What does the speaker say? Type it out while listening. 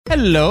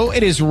Hello,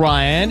 it is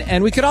Ryan,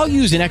 and we could all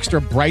use an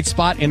extra bright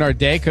spot in our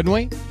day, couldn't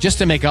we? Just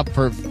to make up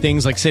for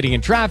things like sitting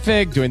in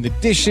traffic, doing the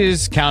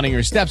dishes, counting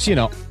your steps, you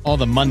know, all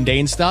the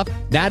mundane stuff.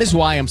 That is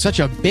why I'm such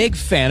a big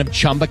fan of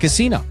Chumba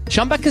Casino.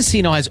 Chumba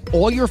Casino has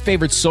all your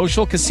favorite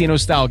social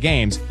casino-style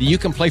games that you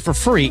can play for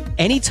free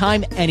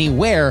anytime,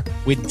 anywhere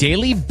with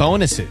daily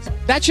bonuses.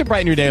 That should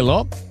brighten your day a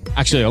little.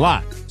 Actually, a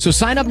lot. So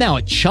sign up now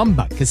at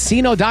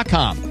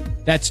ChumbaCasino.com.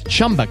 That's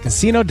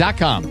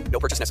ChumbaCasino.com. No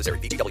purchase necessary.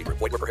 VGW Group.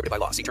 Void where prohibited by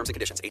law. See terms and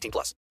conditions.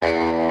 18+.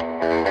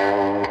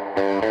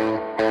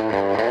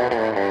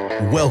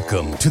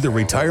 Welcome to the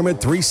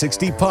Retirement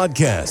 360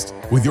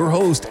 podcast with your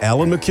host,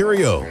 Alan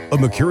Mercurio of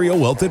Mercurio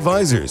Wealth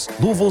Advisors,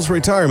 Louisville's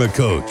retirement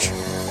coach.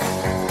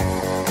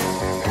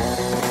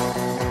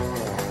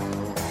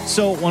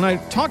 So when I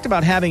talked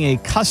about having a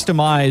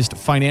customized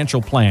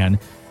financial plan,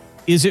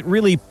 is it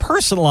really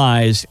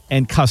personalized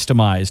and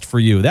customized for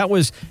you? That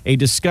was a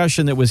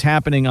discussion that was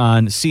happening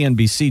on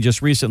CNBC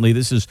just recently.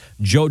 This is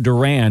Joe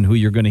Duran, who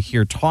you're going to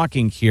hear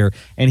talking here.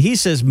 And he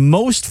says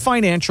most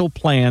financial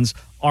plans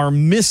are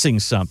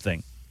missing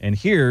something. And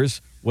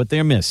here's what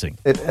they're missing.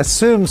 It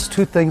assumes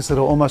two things that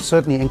are almost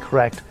certainly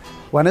incorrect.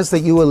 One is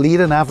that you will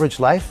lead an average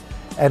life,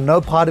 and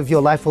no part of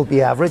your life will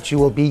be average. You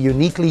will be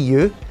uniquely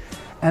you.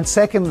 And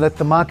second, that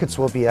the markets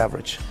will be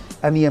average.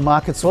 And the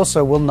markets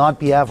also will not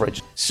be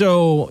average.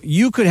 So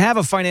you could have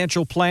a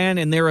financial plan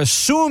and they're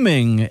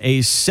assuming a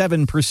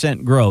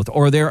 7% growth,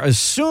 or they're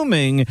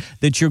assuming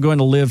that you're going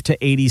to live to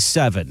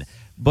 87.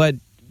 But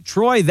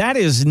Troy, that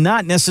is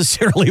not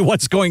necessarily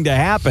what's going to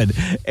happen.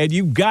 And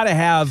you've got to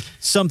have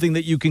something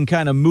that you can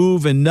kind of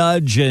move and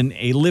nudge, and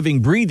a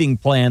living, breathing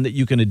plan that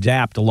you can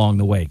adapt along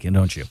the way,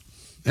 don't you?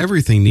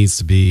 Everything needs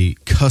to be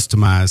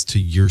customized to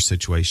your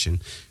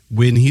situation.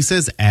 When he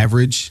says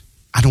average,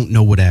 I don't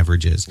know what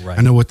average is. Right.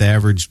 I know what the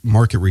average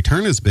market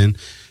return has been,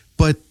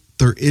 but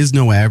there is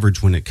no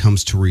average when it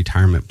comes to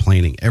retirement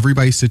planning.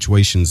 Everybody's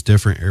situation is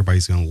different.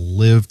 Everybody's going to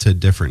live to a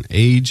different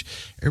age.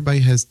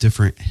 Everybody has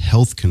different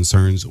health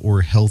concerns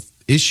or health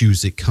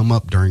issues that come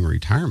up during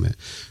retirement.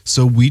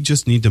 So we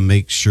just need to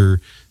make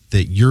sure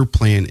that your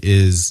plan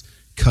is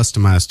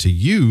customized to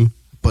you,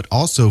 but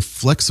also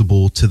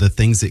flexible to the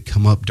things that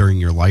come up during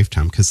your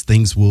lifetime, because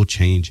things will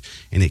change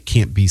and it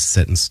can't be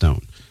set in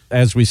stone.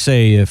 As we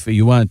say, if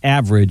you want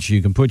average,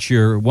 you can put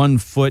your 1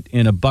 foot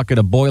in a bucket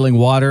of boiling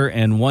water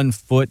and 1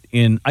 foot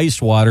in ice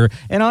water,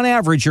 and on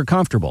average, you're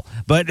comfortable.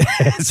 But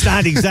it's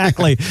not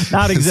exactly.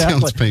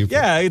 Sounds painful.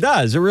 Yeah, it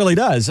does. It really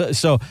does.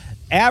 So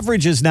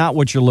average is not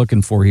what you're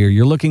looking for here.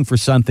 You're looking for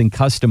something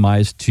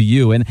customized to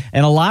you. And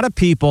a lot of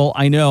people,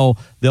 I know,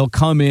 they'll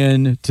come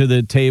in to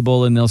the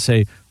table and they'll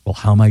say, well,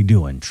 how am I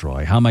doing,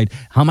 Troy? How am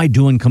I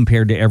doing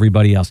compared to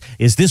everybody else?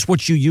 Is this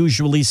what you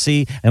usually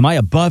see? Am I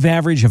above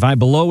average? Am I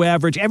below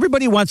average?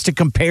 Everybody wants to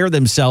compare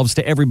themselves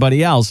to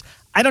everybody else.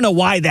 I don't know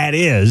why that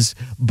is,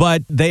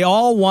 but they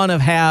all want to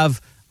have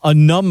a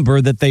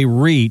number that they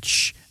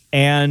reach,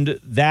 and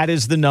that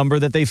is the number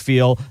that they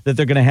feel that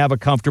they're going to have a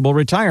comfortable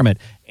retirement.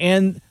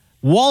 And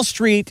Wall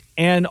Street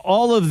and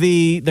all of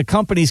the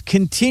companies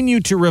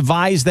continue to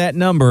revise that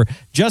number.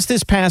 Just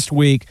this past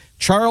week,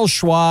 Charles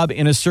Schwab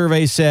in a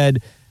survey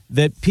said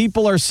that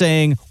people are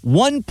saying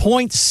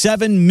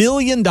 $1.7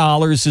 million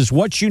is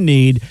what you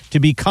need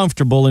to be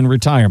comfortable in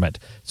retirement.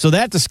 So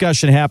that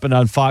discussion happened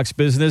on Fox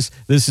Business.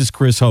 This is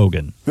Chris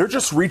Hogan. They're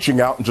just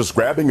reaching out and just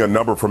grabbing a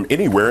number from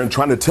anywhere and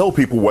trying to tell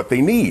people what they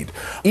need.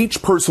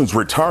 Each person's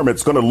retirement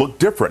is going to look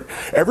different.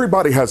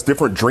 Everybody has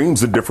different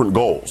dreams and different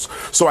goals.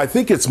 So I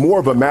think it's more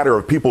of a matter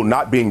of people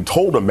not being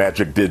told a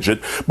magic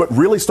digit, but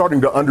really starting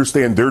to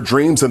understand their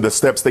dreams and the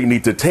steps they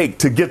need to take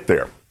to get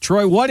there.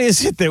 Troy, what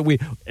is it that we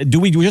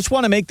just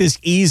want to make this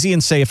easy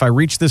and say, if I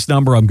reach this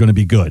number, I'm going to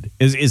be good?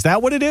 Is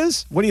that what it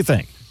is? What do you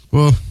think?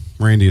 Well,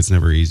 Randy, it's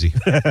never easy.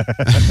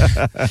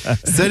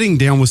 Sitting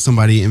down with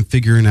somebody and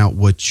figuring out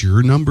what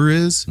your number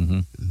is,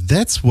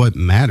 that's what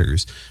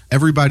matters.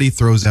 Everybody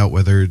throws out,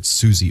 whether it's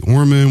Susie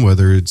Orman,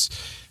 whether it's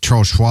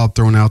Charles Schwab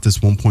throwing out this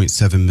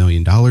 $1.7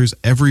 million,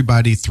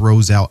 everybody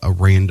throws out a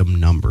random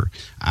number.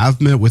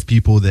 I've met with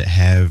people that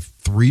have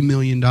 $3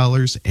 million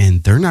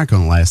and they're not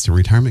going to last in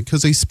retirement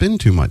because they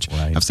spend too much.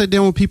 Right. I've sat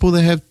down with people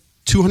that have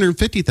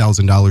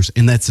 $250,000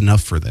 and that's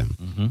enough for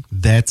them.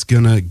 That's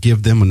going to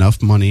give them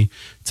enough money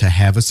to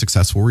have a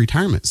successful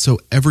retirement. So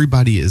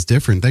everybody is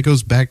different. That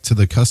goes back to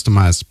the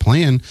customized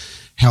plan,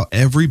 how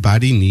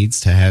everybody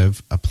needs to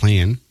have a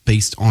plan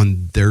based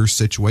on their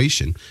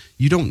situation.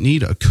 You don't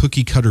need a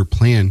cookie cutter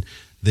plan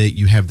that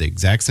you have the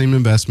exact same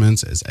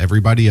investments as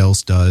everybody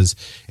else does,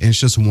 and it's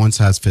just a one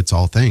size fits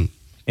all thing.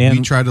 And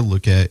we try to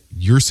look at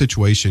your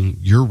situation,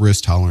 your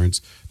risk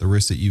tolerance, the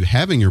risk that you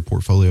have in your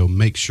portfolio,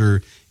 make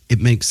sure it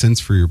makes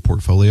sense for your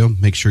portfolio,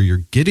 make sure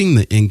you're getting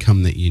the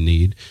income that you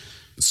need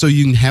so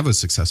you can have a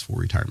successful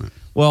retirement.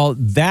 Well,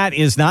 that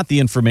is not the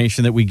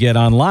information that we get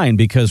online,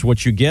 because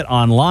what you get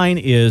online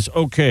is,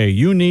 okay,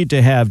 you need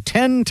to have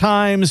 10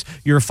 times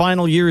your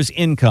final year's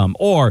income,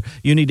 or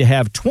you need to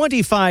have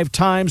 25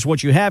 times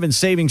what you have in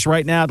savings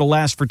right now to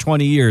last for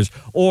 20 years,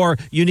 or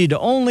you need to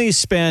only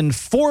spend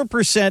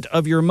 4%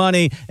 of your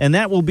money and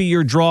that will be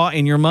your draw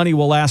and your money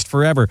will last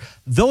forever.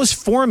 Those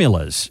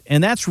formulas,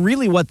 and that's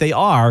really what they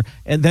are,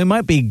 and they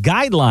might be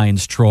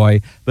guidelines,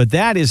 Troy, but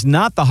that is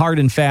not the hard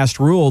and fast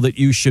rule that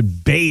you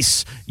should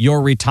base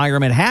your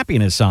retirement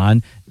happiness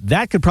on.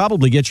 That could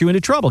probably get you into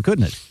trouble,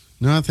 couldn't it?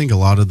 No, I think a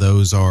lot of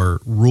those are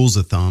rules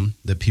of thumb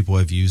that people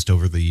have used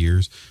over the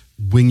years.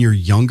 When you're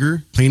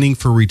younger, planning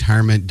for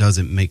retirement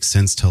doesn't make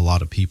sense to a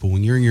lot of people.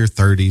 When you're in your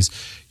 30s,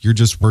 you're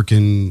just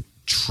working,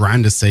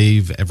 trying to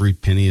save every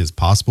penny as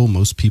possible.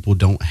 Most people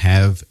don't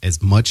have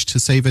as much to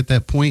save at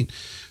that point.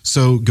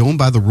 So going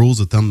by the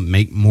rules of thumb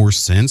make more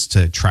sense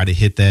to try to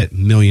hit that $1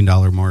 million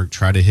mark,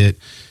 try to hit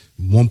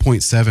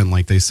 1.7,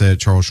 like they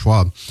said, Charles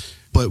Schwab.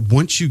 But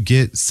once you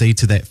get, say,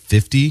 to that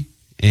 50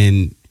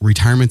 and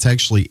retirement's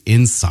actually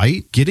in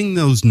sight, getting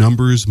those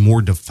numbers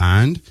more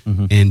defined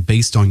and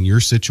based on your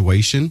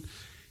situation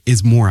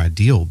is more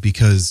ideal,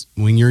 because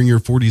when you're in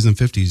your 40s and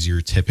 50s, you're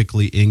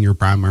typically in your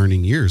prime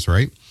earning years,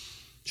 right?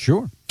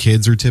 Sure.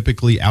 Kids are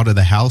typically out of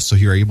the house, so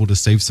you're able to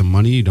save some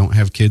money. You don't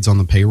have kids on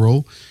the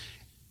payroll.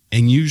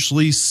 And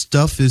usually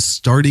stuff is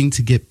starting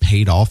to get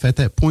paid off at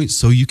that point,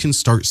 so you can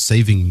start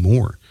saving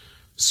more.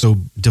 So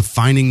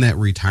defining that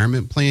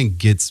retirement plan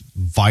gets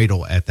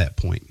vital at that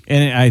point.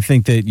 And I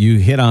think that you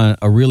hit on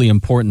a really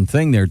important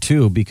thing there,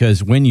 too,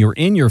 because when you're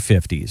in your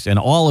 50s and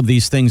all of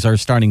these things are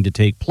starting to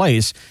take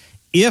place,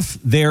 if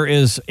there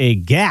is a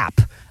gap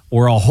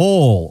or a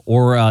hole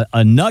or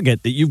a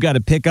nugget that you've got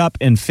to pick up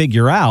and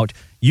figure out,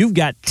 you've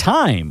got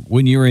time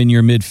when you're in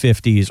your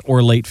mid-50s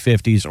or late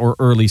 50s or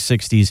early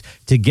 60s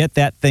to get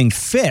that thing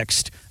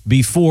fixed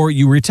before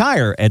you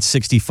retire at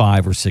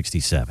 65 or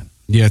 67.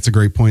 Yeah, it's a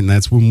great point. And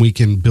that's when we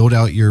can build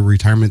out your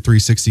retirement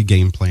 360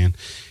 game plan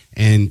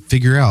and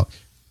figure out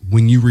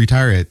when you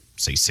retire at,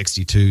 say,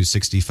 62,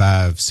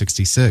 65,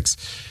 66,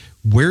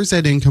 where's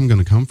that income going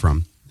to come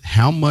from?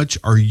 How much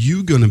are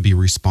you going to be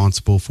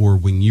responsible for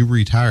when you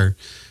retire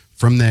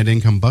from that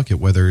income bucket,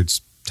 whether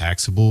it's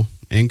taxable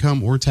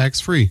income or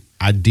tax-free?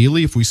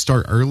 Ideally, if we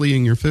start early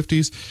in your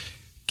 50s,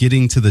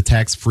 getting to the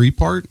tax-free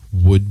part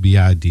would be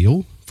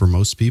ideal for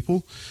most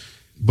people.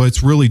 But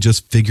it's really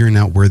just figuring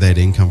out where that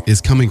income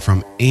is coming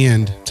from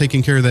and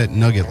taking care of that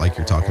nugget like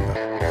you're talking about.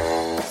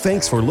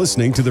 Thanks for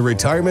listening to the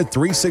Retirement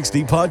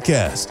 360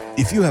 podcast.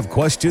 If you have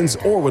questions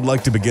or would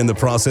like to begin the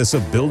process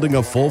of building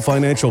a full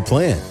financial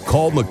plan,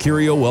 call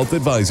Mercurio Wealth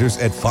Advisors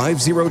at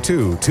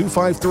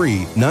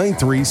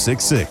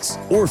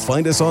 502-253-9366 or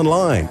find us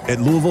online at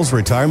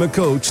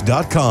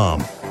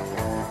Louisville'sRetirementCoach.com.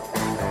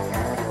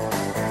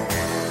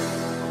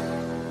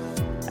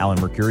 Alan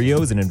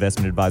Mercurio is an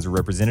investment advisor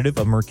representative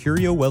of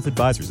Mercurio Wealth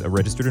Advisors, a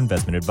registered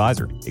investment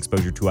advisor.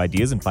 Exposure to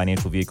ideas and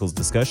financial vehicles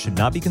discussed should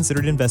not be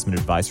considered investment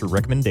advice or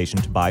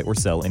recommendation to buy or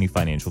sell any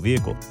financial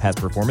vehicle. Past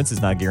performance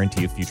is not a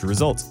guarantee of future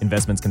results.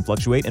 Investments can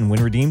fluctuate and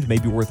when redeemed may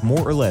be worth more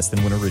or less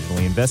than when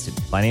originally invested.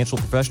 Financial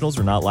professionals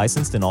are not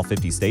licensed in all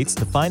 50 states.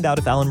 To find out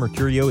if Alan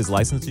Mercurio is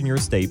licensed in your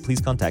state, please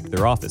contact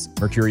their office.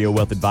 Mercurio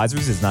Wealth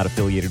Advisors is not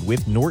affiliated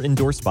with nor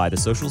endorsed by the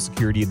Social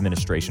Security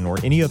Administration or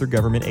any other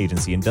government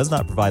agency and does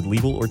not provide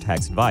legal or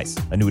tax advice.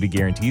 Annuity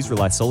guarantees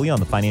rely solely on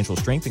the financial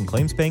strength and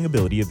claims-paying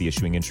ability of the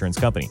issuing insurance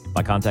company.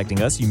 By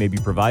contacting us, you may be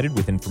provided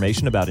with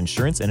information about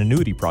insurance and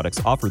annuity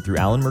products offered through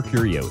Alan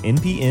Mercurio,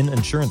 NPN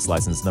Insurance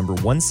License Number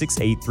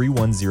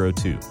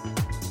 1683102.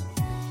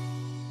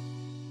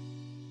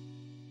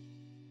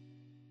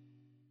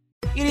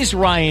 It is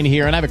Ryan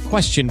here, and I have a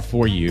question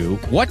for you.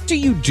 What do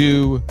you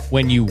do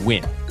when you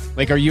win?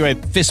 Like, are you a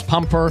fist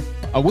pumper,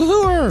 a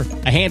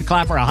woohooer, a hand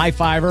clapper, a high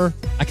fiver?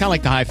 I kind of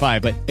like the high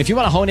five, but if you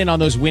want to hone in on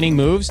those winning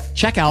moves,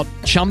 check out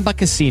Chumba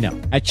Casino.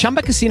 At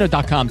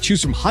ChumbaCasino.com,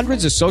 choose from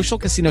hundreds of social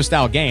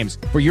casino-style games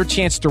for your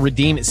chance to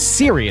redeem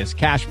serious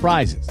cash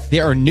prizes.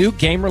 There are new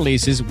game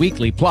releases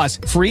weekly, plus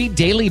free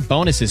daily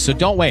bonuses. So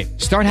don't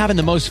wait. Start having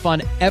the most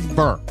fun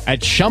ever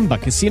at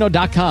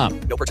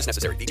ChumbaCasino.com. No purchase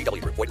necessary.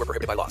 VGW Group. Void where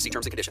prohibited by law. See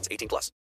terms and conditions. 18+.